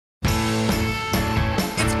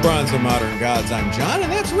Bronze of Modern Gods. I'm John,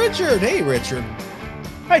 and that's Richard. Hey, Richard.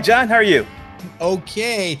 Hi, John. How are you?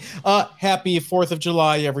 Okay. Happy 4th of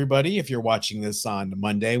July, everybody, if you're watching this on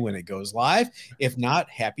Monday when it goes live. If not,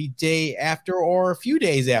 happy day after or a few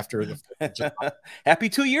days after the 4th of July. Happy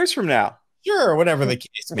 2 years from now. Sure, whatever the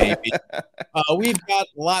case may be. We've got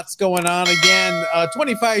lots going on again.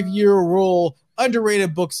 25-year rule,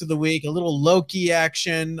 underrated books of the week, a little Loki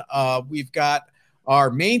action. We've got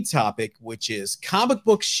our main topic, which is comic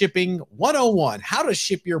book shipping 101, how to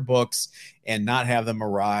ship your books and not have them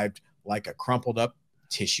arrived like a crumpled up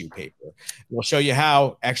tissue paper. We'll show you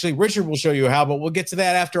how. Actually, Richard will show you how, but we'll get to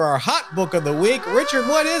that after our hot book of the week. Richard,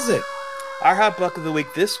 what is it? Our hot book of the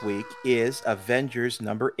week this week is Avengers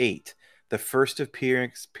 #8. The first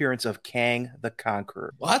appearance of Kang the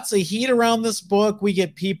Conqueror. Lots of heat around this book. We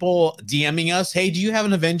get people DMing us, hey, do you have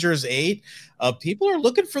an Avengers 8? People are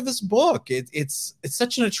looking for this book. It's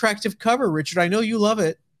such an attractive cover, Richard. I know you love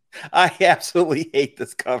it. I absolutely hate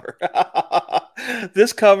this cover.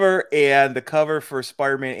 This cover and the cover for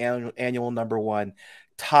Spider-Man Annual #1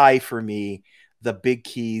 tie for me the big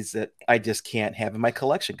keys that I just can't have in my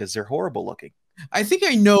collection because they're horrible looking. I think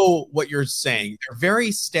I know what you're saying. They're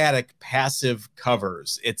very static, passive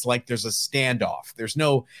covers. It's like there's a standoff. There's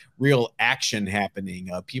no real action happening.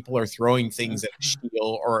 People are throwing things at a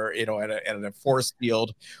shield or, at a force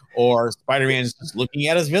field, or Spider-Man is just looking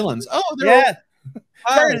at his villains. Oh, they're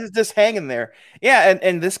is just hanging there. Yeah,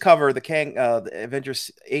 and this cover, the Kang, the Avengers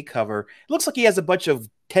 8 cover, it looks like he has a bunch of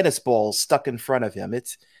tennis balls stuck in front of him.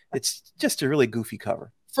 It's just a really goofy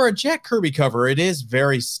cover. For a Jack Kirby cover, it is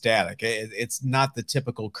very static. It's not the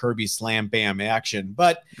typical Kirby slam bam action,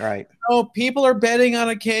 but right. People are betting on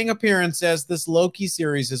a Kang appearance as this Loki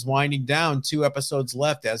series is winding down. 2 episodes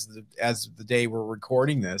left as the day we're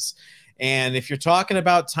recording this. And if you're talking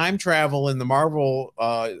about time travel in the Marvel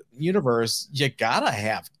universe, you gotta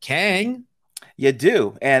have Kang. You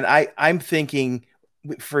do. And I'm thinking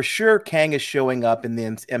for sure Kang is showing up in the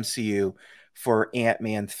MCU for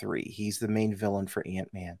Ant-Man 3. He's the main villain for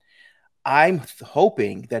Ant-Man. I'm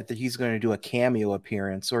hoping that he's going to do a cameo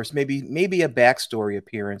appearance or maybe a backstory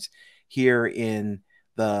appearance here in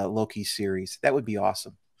the Loki series. That would be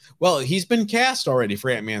awesome. Well, he's been cast already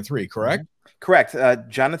for Ant-Man 3, correct? Correct.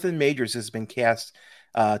 Jonathan Majors has been cast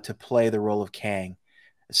to play the role of Kang.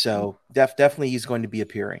 So definitely he's going to be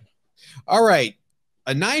appearing. All right.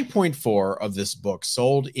 A 9.4 of this book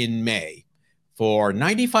sold in May for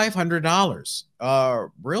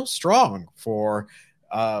 $9,500. Real strong for,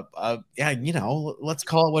 let's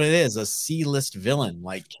call it what it is, a C-list villain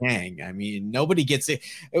like Kang. I mean, no one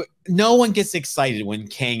gets excited when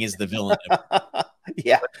Kang is the villain.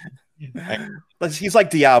 Yeah. He's like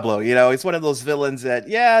Diablo, he's one of those villains that,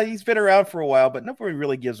 he's been around for a while, but nobody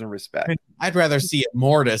really gives him respect. I'd rather see it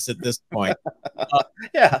Mortis at this point.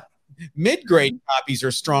 Yeah. Mid-grade copies are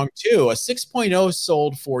strong too. A 6.0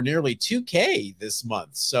 sold for nearly $2,000 this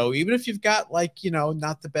month. So even if you've got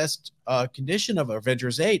not the best condition of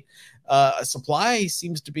Avengers 8, supply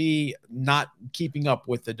seems to be not keeping up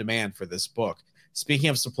with the demand for this book. Speaking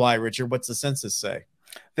of supply, Richard, what's the census say?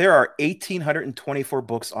 There are 1,824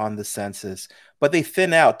 books on the census, but they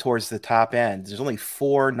thin out towards the top end. There's only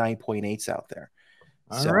 4 9.8s out there.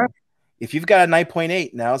 All right. If you've got a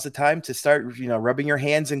 9.8, now's the time to start, rubbing your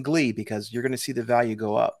hands in glee because you're going to see the value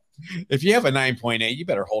go up. If you have a 9.8, you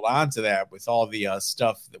better hold on to that with all the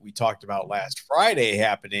stuff that we talked about last Friday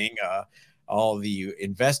happening, all the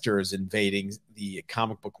investors invading the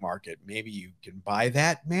comic book market. Maybe you can buy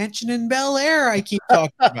that mansion in Bel Air I keep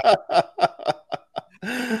talking about.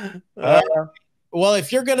 Well,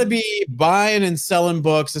 if you're going to be buying and selling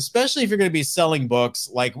books, especially if you're going to be selling books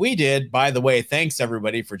like we did, by the way, thanks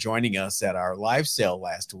everybody for joining us at our live sale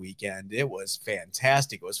last weekend. It was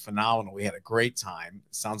fantastic. It was phenomenal. We had a great time.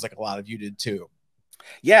 Sounds like a lot of you did too.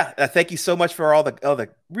 Yeah. Thank you so much for all the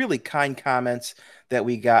really kind comments that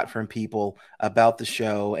we got from people about the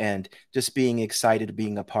show and just being excited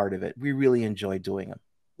being a part of it. We really enjoyed doing them.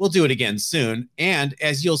 We'll do it again soon. And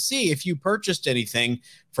as you'll see, if you purchased anything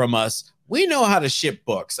from us, we know how to ship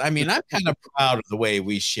books. I mean, I'm kind of proud of the way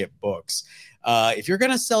we ship books. If you're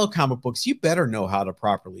going to sell comic books, you better know how to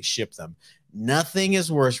properly ship them. Nothing is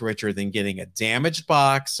worse, Richard, than getting a damaged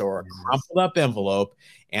box or a crumpled up envelope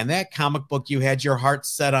and that comic book you had your heart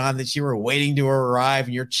set on that you were waiting to arrive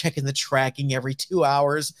and you're checking the tracking every 2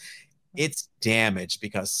 hours. It's damaged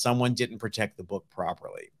because someone didn't protect the book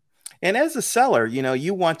properly. And as a seller,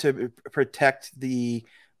 you want to protect the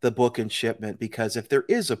the book in shipment, because if there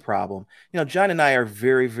is a problem, John and I are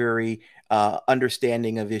very, very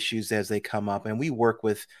understanding of issues as they come up, and we work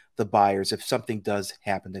with the buyers if something does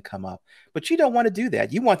happen to come up. But you don't want to do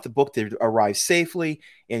that. You want the book to arrive safely,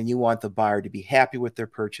 and you want the buyer to be happy with their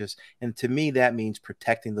purchase. And to me, that means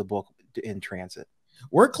protecting the book in transit.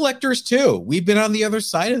 We're collectors too. We've been on the other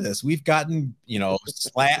side of this. We've gotten,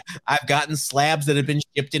 I've gotten slabs that have been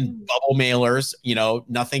shipped in bubble mailers,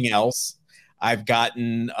 nothing else. I've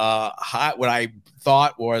gotten what I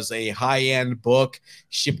thought was a high-end book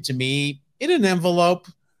shipped to me in an envelope.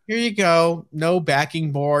 Here you go. No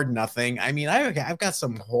backing board, nothing. I mean, I've got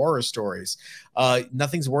some horror stories.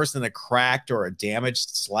 Nothing's worse than a cracked or a damaged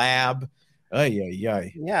slab. Yeah.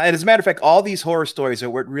 And as a matter of fact, all these horror stories are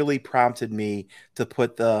what really prompted me to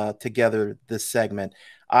put together this segment.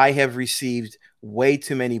 I have received way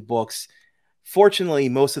too many books. Fortunately,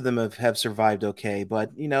 most of them have survived okay,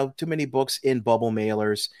 but too many books in bubble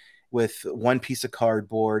mailers with one piece of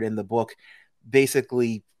cardboard, and the book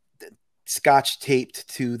basically scotch taped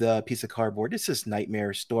to the piece of cardboard. It's just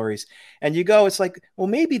nightmare stories. And it's like, well,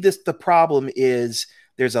 maybe the problem is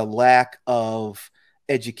there's a lack of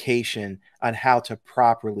education on how to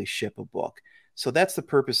properly ship a book. So that's the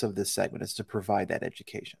purpose of this segment, is to provide that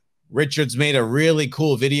education. Richard's made a really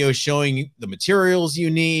cool video showing the materials you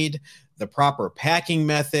need, the proper packing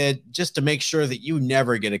method, just to make sure that you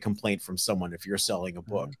never get a complaint from someone if you're selling a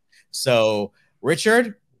book. So,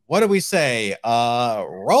 Richard, what do we say?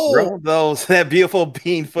 Roll that beautiful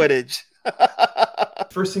bean footage.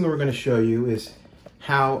 First thing we're going to show you is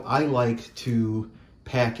how I like to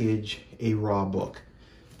package a raw book.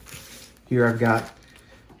 Here I've got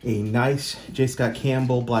a nice J. Scott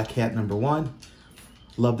Campbell Black Cat #1.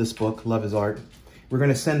 Love this book, love his art. We're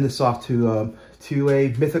going to send this off to a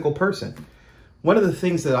mythical person. One of the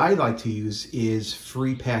things that I like to use is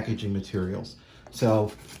free packaging materials.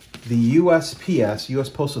 So the USPS, US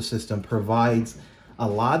Postal System, provides a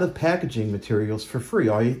lot of packaging materials for free.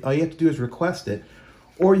 All you have to do is request it,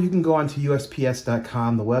 or you can go onto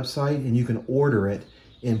USPS.com, the website, and you can order it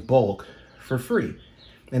in bulk for free.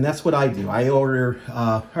 And that's what I do. I order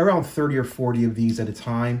around 30 or 40 of these at a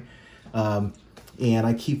time, and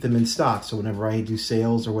I keep them in stock. So whenever I do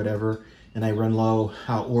sales or whatever, and I run low,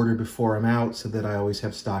 I'll order before I'm out so that I always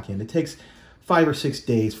have stock in. It takes 5 or 6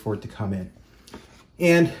 days for it to come in.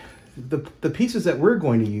 And the pieces that we're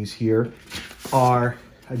going to use here are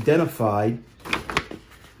identified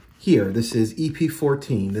here. This is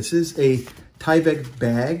EP14. This is a Tyvek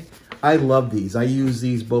bag. I love these. I use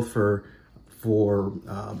these both for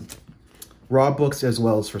raw books as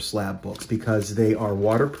well as for slab books, because they are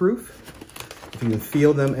waterproof. If you can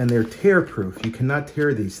feel them, and they're tear proof. You cannot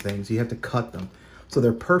tear these things. You have to cut them. So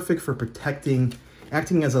they're perfect for protecting,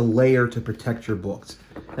 acting as a layer to protect your books.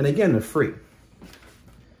 And again, they're free.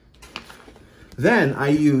 Then I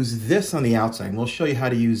use this on the outside, and we'll show you how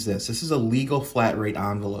to use this. This is a legal flat rate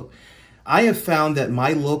envelope. I have found that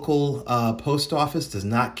my local post office does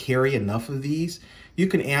not carry enough of these. You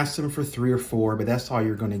can ask them for 3 or 4, but that's all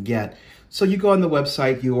you're going to get. So you go on the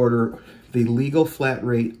website, you order the legal flat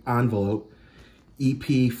rate envelope,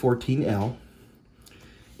 EP14L,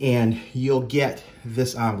 and you'll get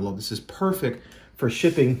this envelope. This is perfect for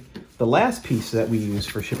shipping the last piece that we use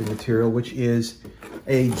for shipping material, which is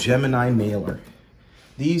a Gemini mailer.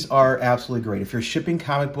 These are absolutely great. If you're shipping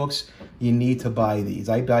comic books, you need to buy these.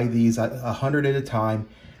 I buy these 100 at a time.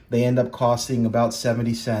 They end up costing about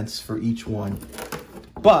 70 cents for each one.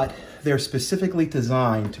 But they're specifically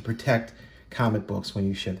designed to protect comic books when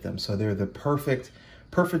you ship them. So they're the perfect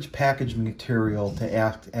package material to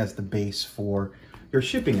act as the base for your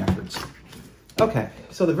shipping efforts. Okay,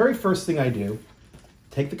 so the very first thing I do,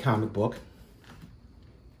 take the comic book,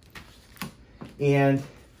 and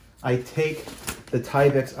I take the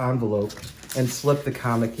Tyvek envelope and slip the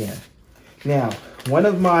comic in. Now, one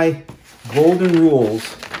of my golden rules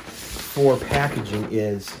for packaging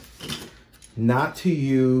is not to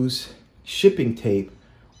use shipping tape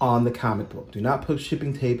on the comic book. Do not put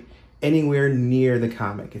shipping tape anywhere near the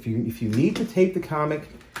comic. If you need to tape the comic,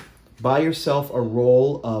 buy yourself a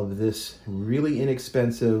roll of this really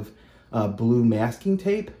inexpensive blue masking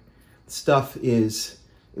tape. Stuff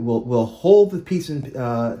will hold the piece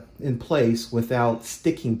in place without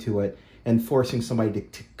sticking to it and forcing somebody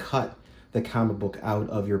to cut the comic book out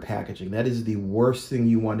of your packaging. That is the worst thing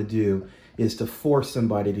you want to do, is to force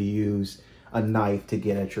somebody to use a knife to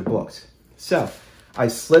get at your books. So I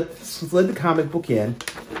slid the comic book in,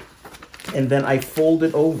 and then I fold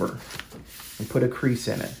it over and put a crease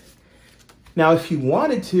in it. Now, if you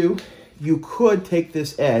wanted to, you could take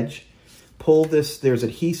this edge, pull this, there's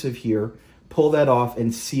adhesive here, pull that off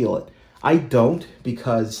and seal it. I don't,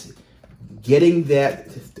 because getting that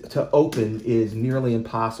to open is nearly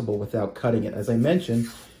impossible without cutting it. As I mentioned,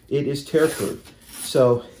 it is tear-proof.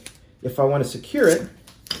 So if I want to secure it,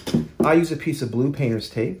 I use a piece of blue painter's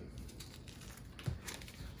tape,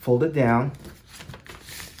 fold it down,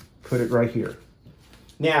 put it right here.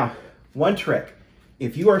 Now, one trick.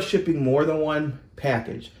 If you are shipping more than one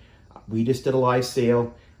package, we just did a live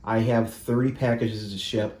sale. I have 30 packages to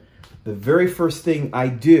ship. The very first thing I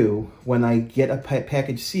do when I get a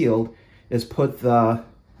package sealed is put the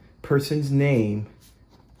person's name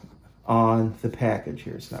on the package.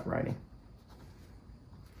 Here, it's not writing.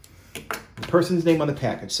 The person's name on the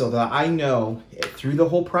package, so that I know through the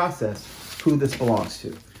whole process who this belongs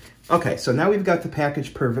to. Okay, so now we've got the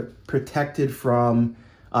package protected from,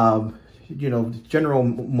 you know, general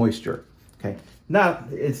moisture. Okay, now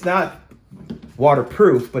it's not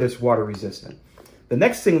waterproof, but it's water resistant. The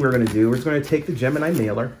next thing we're going to do is going to take the Gemini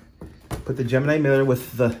mailer, put the Gemini mailer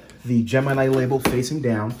with the Gemini label facing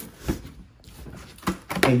down,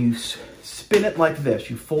 and you spin it like this.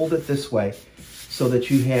 You fold it this way so that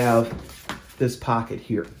you have this pocket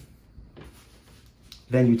here.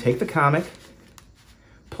 Then you take the comic,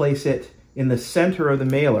 place it in the center of the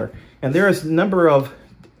mailer, and there is a number of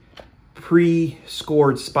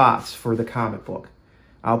pre-scored spots for the comic book.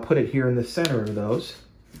 I'll put it here in the center of those,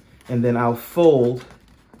 and then I'll fold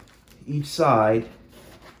each side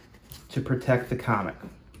to protect the comic.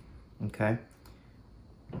 Okay?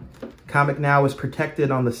 Comic now is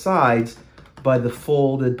protected on the sides by the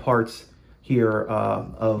folded parts here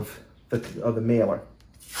of the mailer.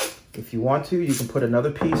 If you want to, you can put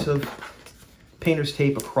another piece of painter's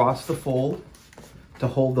tape across the fold to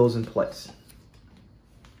hold those in place.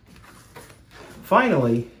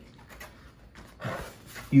 Finally,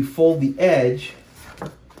 you fold the edge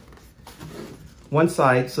one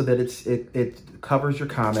side so that it covers your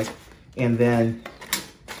comic, and then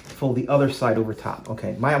fold the other side over top.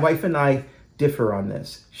 Okay, my wife and I differ on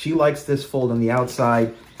this. She likes this fold on the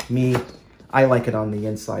outside. Me, I like it on the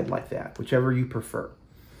inside like that, whichever you prefer.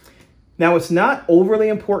 Now, it's not overly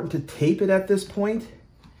important to tape it at this point,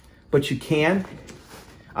 but you can.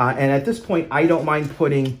 And at this point, I don't mind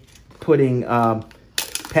putting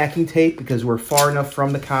packing tape, because we're far enough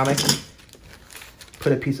from the comic.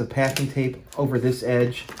 Put a piece of packing tape over this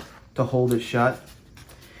edge to hold it shut.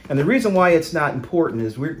 And the reason why it's not important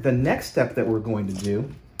is the next step that we're going to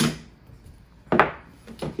do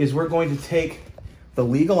is we're going to take the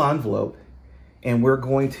legal envelope and we're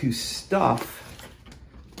going to stuff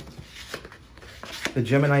the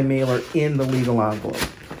Gemini mailer in the legal envelope.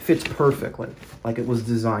 It fits perfectly, like it was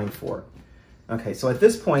designed for. Okay, so at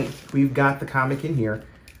this point, we've got the comic in here.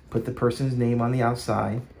 Put the person's name on the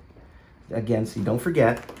outside. Again, so you don't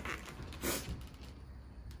forget.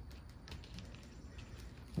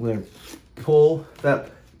 We're going to pull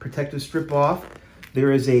that protective strip off.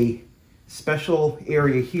 There is a special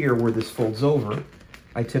area here where this folds over.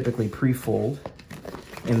 I typically pre-fold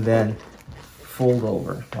and then fold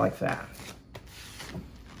over like that.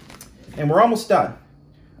 And we're almost done.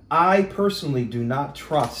 I personally do not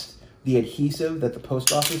trust the adhesive that the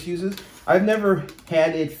post office uses. I've never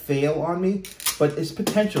had it fail on me, but it's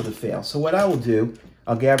potential to fail. So what I will do,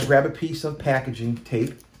 I'll grab a piece of packaging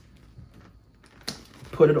tape,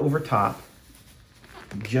 put it over top,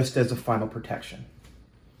 just as a final protection.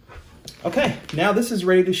 Okay, now this is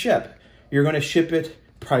ready to ship. You're going to ship it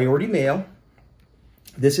priority mail.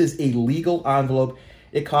 This is a legal envelope.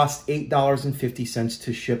 It costs $8.50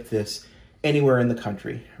 to ship this anywhere in the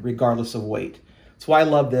country, regardless of weight. That's why I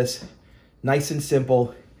love this. Nice and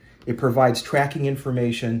simple. It provides tracking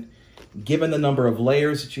information. Given the number of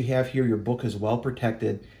layers that you have here, your book is well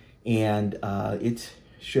protected, and it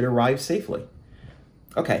should arrive safely.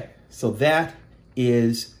 Okay, so that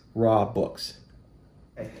is Raw Books.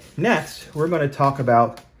 Next, we're going to talk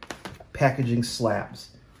about packaging slabs.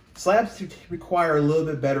 Slabs require a little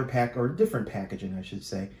bit better or different packaging, I should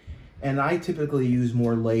say. And I typically use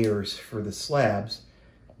more layers for the slabs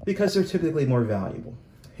because they're typically more valuable.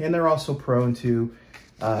 And they're also prone to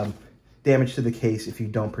damage to the case if you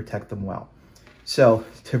don't protect them well. So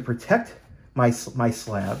to protect my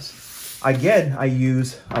slabs, again, I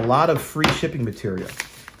use a lot of free shipping material.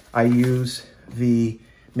 I use the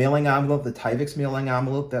mailing envelope, the Tyvek's mailing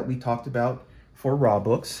envelope that we talked about for Raw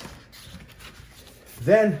Books.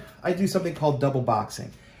 Then I do something called double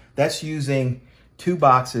boxing. That's using 2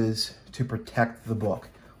 boxes to protect the book.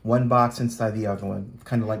 1 box inside the other one,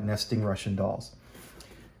 kind of like nesting Russian dolls.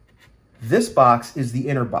 This box is the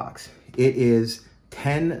inner box. It is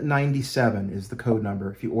 1097 is the code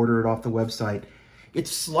number if you order it off the website.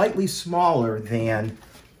 It's slightly smaller than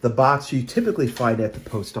the box you typically find at the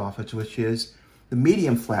post office, which is the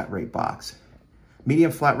medium flat rate box.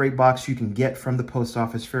 Medium flat rate box you can get from the post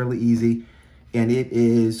office fairly easy, and it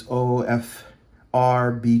is OFRB2.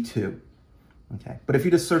 Okay, but if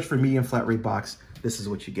you just search for medium flat rate box, this is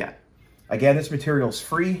what you get. Again, this material is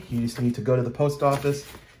free. You just need to go to the post office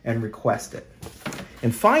and request it.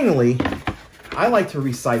 And finally, I like to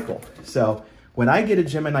recycle. So when I get a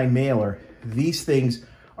Gemini mailer, these things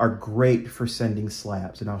are great for sending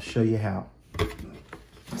slabs, and I'll show you how.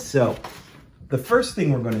 So the first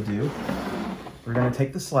thing we're going to do, we're going to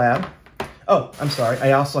take the slab. Oh, I'm sorry.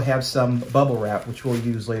 I also have some bubble wrap, which we'll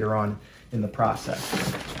use later on in the process.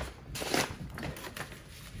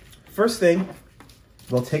 First thing,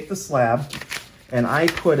 we'll take the slab, and I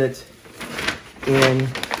put it in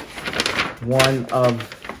one of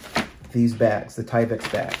these bags, the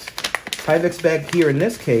Tyvek bags. Tyvek bag here in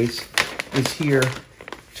this case is here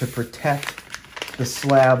to protect the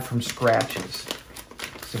slab from scratches.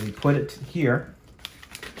 So we put it here.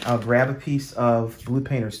 I'll grab a piece of blue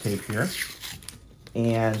painter's tape here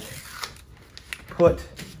and put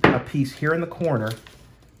a piece here in the corner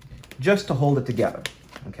just to hold it together.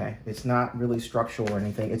 Okay, it's not really structural or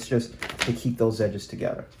anything. It's just to keep those edges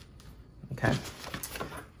together. Okay.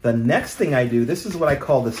 The next thing I do, this is what I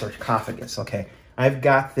call the sarcophagus. Okay, I've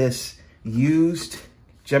got this used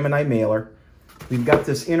Gemini mailer. We've got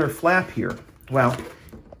this inner flap here. Well,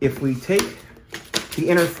 if we take the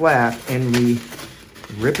inner flap and we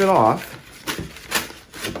rip it off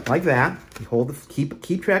like that, we hold the,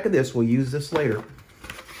 keep track of this. We'll use this later.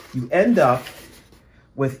 You end up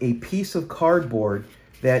with a piece of cardboard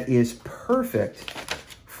that is perfect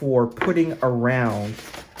for putting around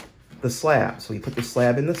the slab. So you put the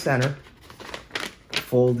slab in the center,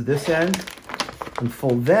 fold this end, and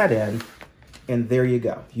fold that end, and there you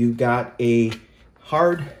go. You've got a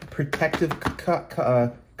hard protective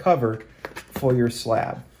cover for your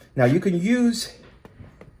slab. Now you can use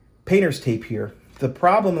painter's tape here. The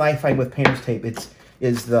problem that I find with painter's tape it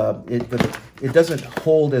doesn't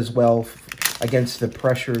hold as well against the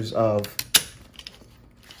pressures of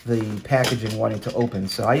the packaging wanting to open.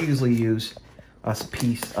 So I usually use a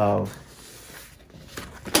piece of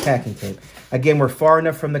packing tape. Again, we're far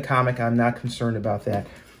enough from the comic. I'm not concerned about that.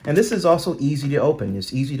 And this is also easy to open.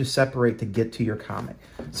 It's easy to separate to get to your comic.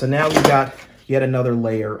 So now we've got yet another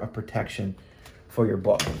layer of protection for your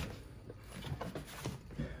book.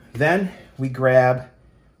 Then we grab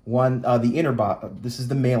one, the inner box. This is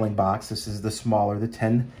the mailing box. This is the smaller, the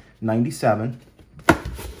 1097.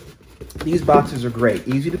 These boxes are great,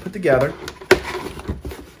 easy to put together.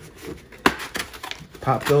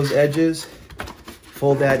 Pop those edges,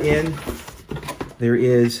 fold that in. There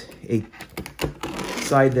is a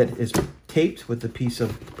side that is taped with a piece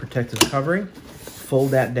of protective covering.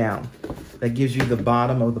 Fold that down. That gives you the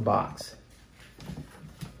bottom of the box.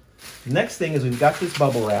 Next thing is we've got this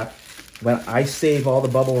bubble wrap. When I save all the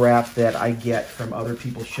bubble wrap that I get from other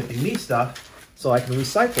people shipping me stuff, so I can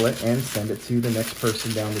recycle it and send it to the next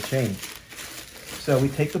person down the chain. So we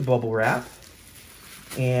take the bubble wrap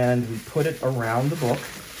and we put it around the book.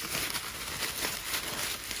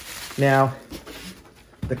 Now,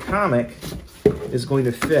 the comic is going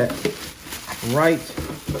to fit right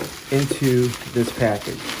into this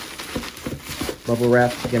package. Bubble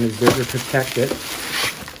wrap, again, is there to protect it.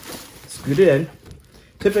 Scoot it in.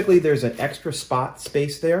 Typically, there's an extra spot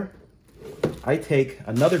space there. I take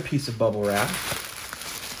another piece of bubble wrap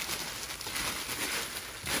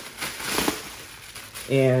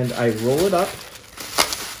and I roll it up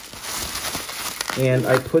and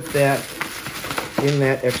I put that in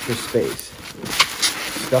that extra space.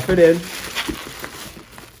 Stuff it in,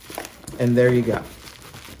 and there you go.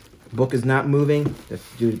 The book is not moving.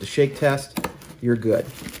 Do the shake test. You're good.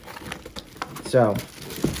 So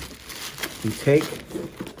you take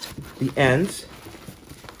the ends,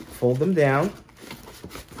 fold them down,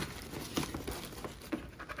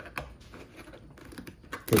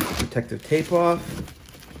 take the protective tape off,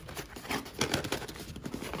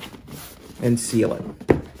 and seal it.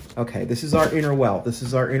 Okay, this is our inner welt. This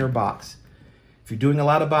is our inner box. If you're doing a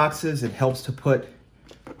lot of boxes, it helps to put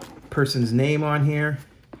a person's name on here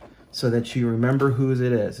so that you remember whose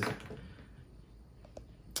it is.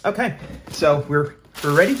 Okay, so we're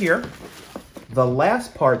ready here. The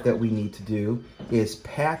last part that we need to do is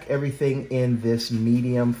pack everything in this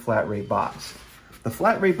medium flat rate box. The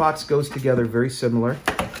flat rate box goes together very similar.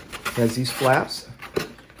 It has these flaps.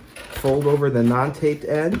 Fold over the non-taped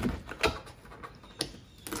end.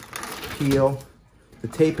 Peel the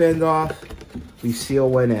tape end off. We seal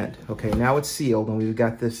one end. Okay, now it's sealed and we've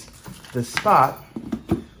got this spot.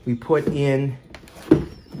 We put in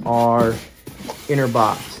our inner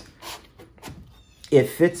box. It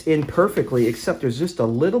fits in perfectly, except there's just a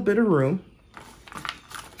little bit of room.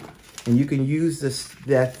 And you can use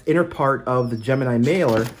that inner part of the Gemini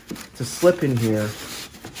mailer to slip in here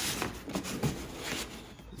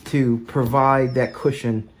to provide that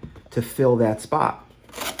cushion to fill that spot.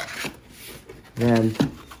 Then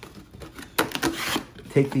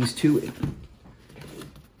take these two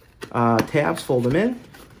tabs, fold them in,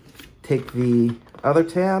 take the other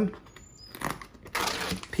tab,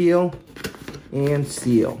 peel, and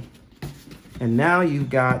seal. And now you've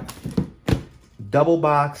got double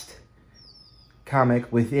boxed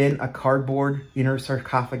comic within a cardboard inner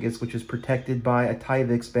sarcophagus, which is protected by a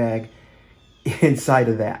Tyvek bag inside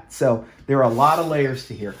of that. So there are a lot of layers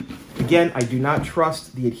to here. Again, I do not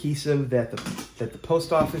trust the adhesive that the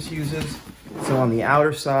post office uses. So on the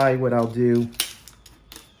outer side, what I'll do,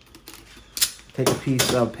 take a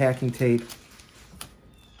piece of packing tape,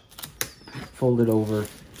 fold it over.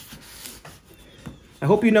 I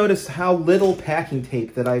hope you notice how little packing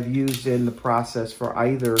tape that I've used in the process for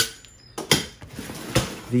either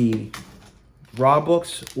the raw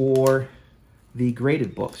books or the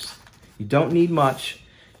graded books. You don't need much.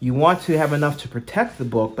 You want to have enough to protect the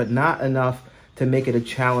book, but not enough to make it a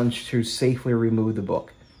challenge to safely remove the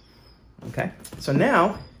book. Okay, so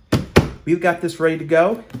now we've got this ready to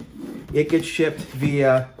go. It gets shipped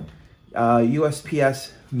via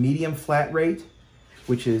USPS medium flat rate,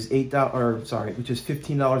 which is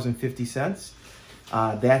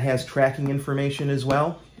 $15.50. That has tracking information as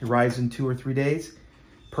well. It arrives in 2 or 3 days.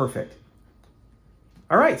 Perfect.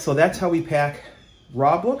 All right, so that's how we pack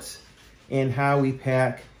raw books and how we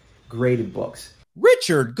pack graded books.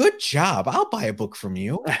 Richard, good job. I'll buy a book from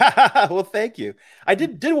you. Well, thank you. I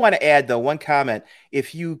did want to add, though, one comment.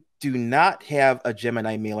 If you do not have a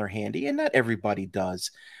Gemini mailer handy, and not everybody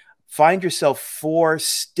does, find yourself 4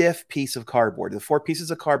 stiff pieces of cardboard. The 4 pieces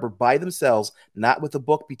of cardboard by themselves, not with a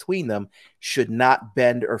book between them, should not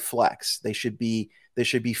bend or flex. They should be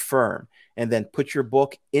firm. And then put your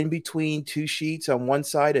book in between 2 sheets on one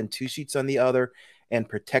side and 2 sheets on the other, and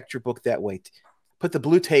protect your book that way. Put the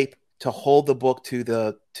blue tape to hold the book to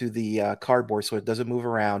the cardboard so it doesn't move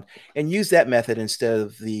around, and use that method instead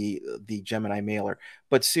of the Gemini mailer.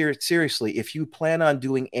 But seriously, if you plan on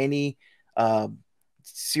doing any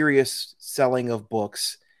serious selling of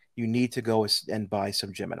books, you need to go and buy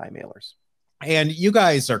some Gemini mailers. And you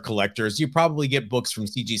guys are collectors. You probably get books from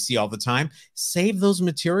CGC all the time. Save those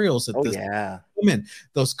materials at this. Yeah.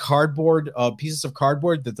 Those cardboard pieces of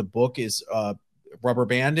cardboard that the book is rubber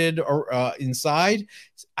banded or inside.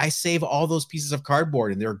 I save all those pieces of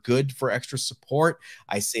cardboard, and they're good for extra support.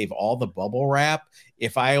 I save all the bubble wrap.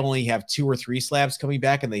 If I only have 2 or 3 slabs coming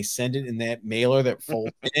back and they send it in that mailer that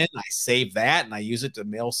folds in, I save that and I use it to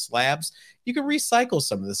mail slabs. You can recycle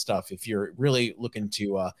some of this stuff if you're really looking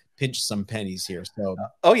to pinch some pennies here. So,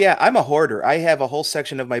 oh yeah, I'm a hoarder. I have a whole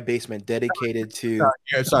section of my basement dedicated to.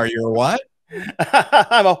 Sorry, you're what?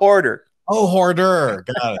 I'm a hoarder. Oh, hoarder.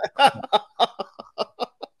 Got it.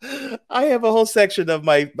 I have a whole section of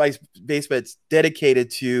my basement dedicated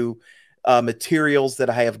to materials that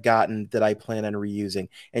I have gotten that I plan on reusing.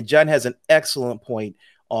 And John has an excellent point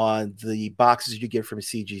on the boxes you get from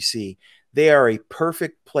CGC. They are a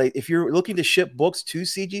perfect place. If you're looking to ship books to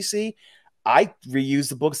CGC, I reuse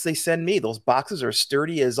the books they send me. Those boxes are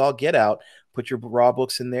sturdy as all get out. Put your raw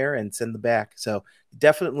books in there and send them back. So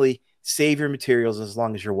definitely save your materials as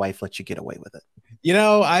long as your wife lets you get away with it. You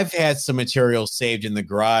know, I've had some materials saved in the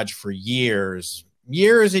garage for years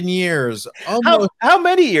and years. Almost, how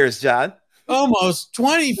many years, John? Almost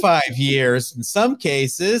 25 years in some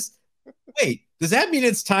cases. Wait, does that mean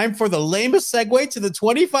it's time for the lamest segue to the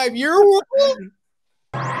 25-year rule?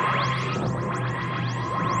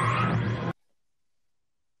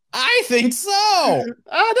 I think so.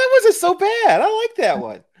 That wasn't so bad. I like that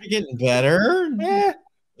one. You're getting better. Yeah.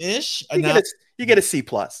 Ish. You get a C+.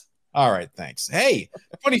 All right, thanks. Hey,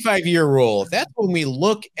 25-year rule. That's when we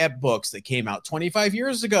look at books that came out 25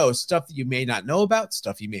 years ago, stuff that you may not know about,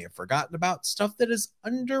 stuff you may have forgotten about, stuff that is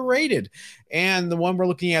underrated. And the one we're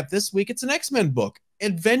looking at this week, it's an X-Men book,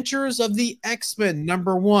 Adventures of the X-Men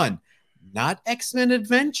 #1. Not X-Men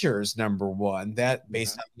Adventures #1, that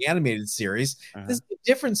based on the animated series. This is a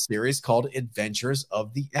different series called Adventures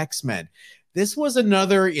of the X-Men. This was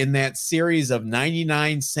another in that series of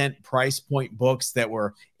 99-cent price point books that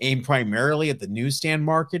were aimed primarily at the newsstand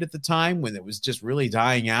market at the time when it was just really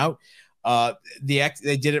dying out. They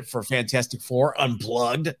did it for Fantastic Four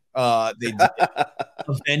Unplugged. They did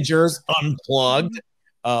Avengers Unplugged.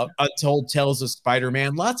 Untold Tales of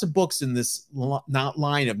Spider-Man. Lots of books in this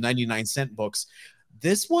line of 99-cent books.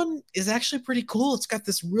 This one is actually pretty cool. It's got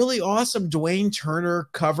this really awesome Dwayne Turner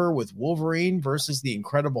cover with Wolverine versus the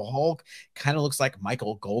Incredible Hulk. Kind of looks like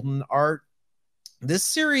Michael Golden art. This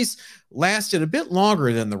series lasted a bit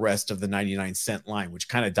longer than the rest of the 99-cent line, which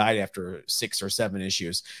kind of died after 6 or 7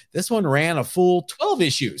 issues. This one ran a full 12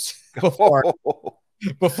 issues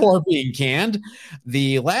before being canned.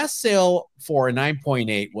 The last sale for a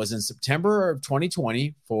 9.8 was in September of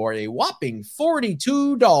 2020 for a whopping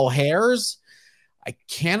 42 doll hairs. I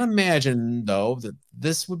can't imagine, though, that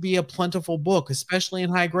this would be a plentiful book, especially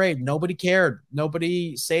in high grade. Nobody cared.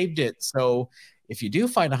 Nobody saved it. So if you do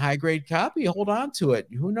find a high grade copy, hold on to it.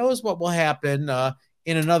 Who knows what will happen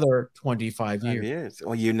in another 25 years.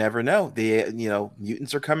 Well, you never know.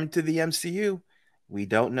 Mutants are coming to the MCU. We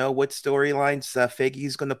don't know what storylines Feige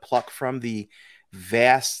is going to pluck from the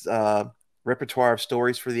vast repertoire of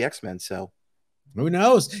stories for the X-Men. So who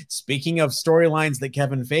knows? Speaking of storylines that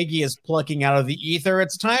Kevin Feige is plucking out of the ether,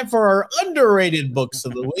 it's time for our underrated books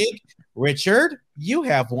of the week. Richard, you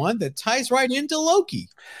have one that ties right into Loki.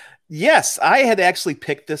 Yes, I had actually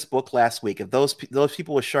picked this book last week. If those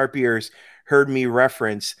people with sharp ears heard me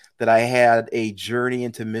reference that I had a Journey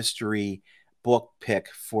into Mystery book pick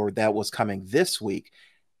for that was coming this week.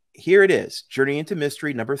 Here it is, Journey into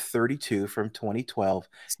Mystery number 32 from 2012.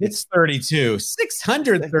 It's 32,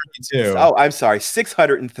 632. Oh, I'm sorry,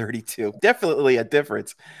 632. Definitely a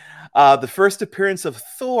difference. The first appearance of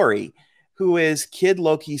Thori, who is Kid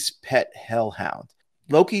Loki's pet hellhound.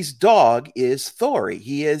 Loki's dog is Thori.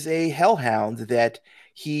 He is a hellhound that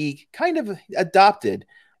he kind of adopted.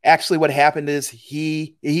 Actually, what happened is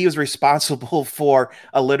he was responsible for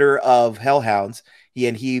a litter of hellhounds.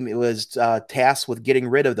 He was tasked with getting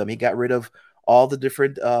rid of them. He got rid of all the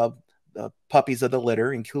different puppies of the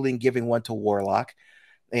litter, including giving one to Warlock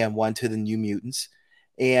and one to the New Mutants.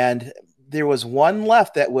 And there was one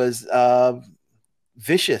left that was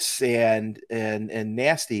vicious and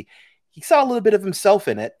nasty. He saw a little bit of himself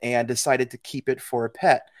in it and decided to keep it for a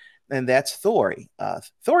pet. And that's Thori.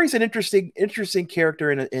 Thori's an interesting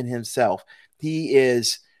character in himself. He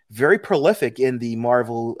is very prolific in the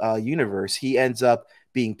Marvel universe. He ends up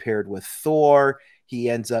being paired with Thor. He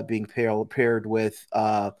ends up being paired with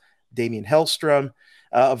Damian Hellstrom,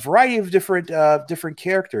 a variety of different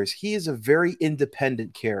characters. He is a very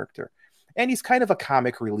independent character, and he's kind of a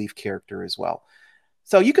comic relief character as well.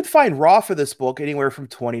 So you could find raw for this book anywhere from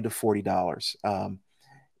 $20 to $40.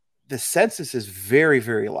 The census is very,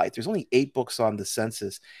 very light. There's only 8 books on the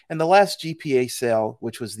census. And the last GPA sale,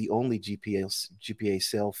 which was the only GPA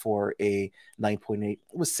sale for a 9.8,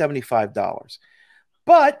 was $75.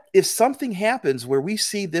 But if something happens where we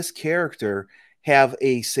see this character have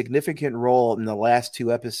a significant role in the last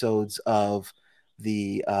 2 episodes of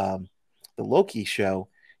the Loki show,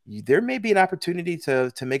 there may be an opportunity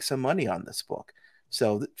to make some money on this book.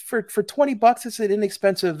 So for $20, it's an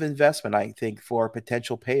inexpensive investment, I think, for a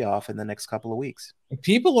potential payoff in the next couple of weeks.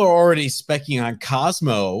 People are already specking on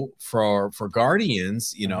Cosmo for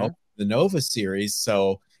Guardians, the Nova series.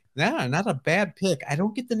 So, yeah, not a bad pick. I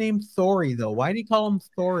don't get the name Thori, though. Why do you call him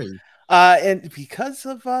Thori? And because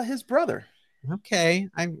of his brother. Okay.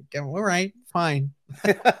 All right. Fine.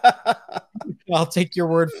 I'll take your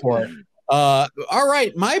word for it. All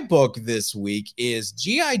right, my book this week is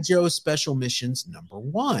G.I. Joe Special Missions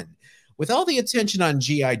 #1. With all the attention on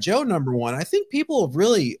G.I. Joe #1, I think people have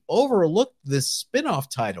really overlooked this spin-off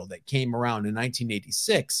title that came around in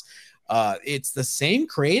 1986. It's the same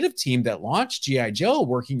creative team that launched G.I. Joe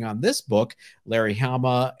working on this book, Larry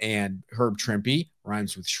Hama and Herb Trimpe,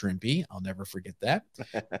 rhymes with Shrimpy. I'll never forget that.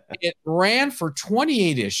 It ran for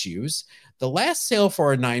 28 issues. The last sale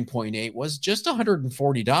for a 9.8 was just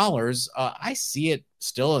 $140. I see it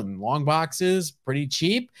still in long boxes, pretty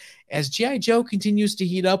cheap, as G.I. Joe continues to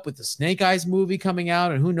heat up with the Snake Eyes movie coming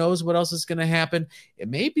out, and who knows what else is going to happen. It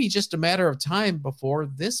may be just a matter of time before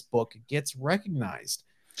this book gets recognized.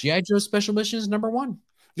 G.I. Joe Special Missions #1.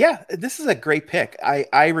 Yeah, this is a great pick.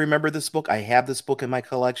 I remember this book. I have this book in my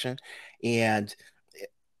collection, and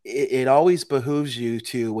it always behooves you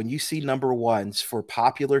to, when you see #1s for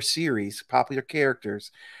popular series, popular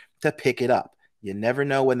characters, to pick it up. You never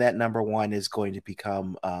know when that #1 is going to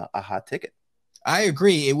become a hot ticket. I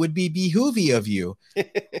agree. It would be behoovy of you to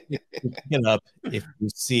pick it up if you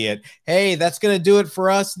see it. Hey, that's going to do it for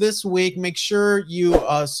us this week. Make sure you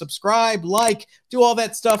subscribe, like, do all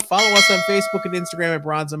that stuff. Follow us on Facebook and Instagram at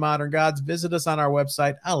Bronze and Modern Gods. Visit us on our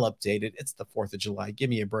website. I'll update it. It's the 4th of July. Give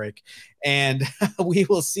me a break. And we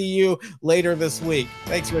will see you later this week.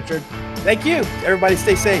 Thanks, Richard. Thank you. Everybody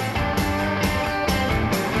stay safe.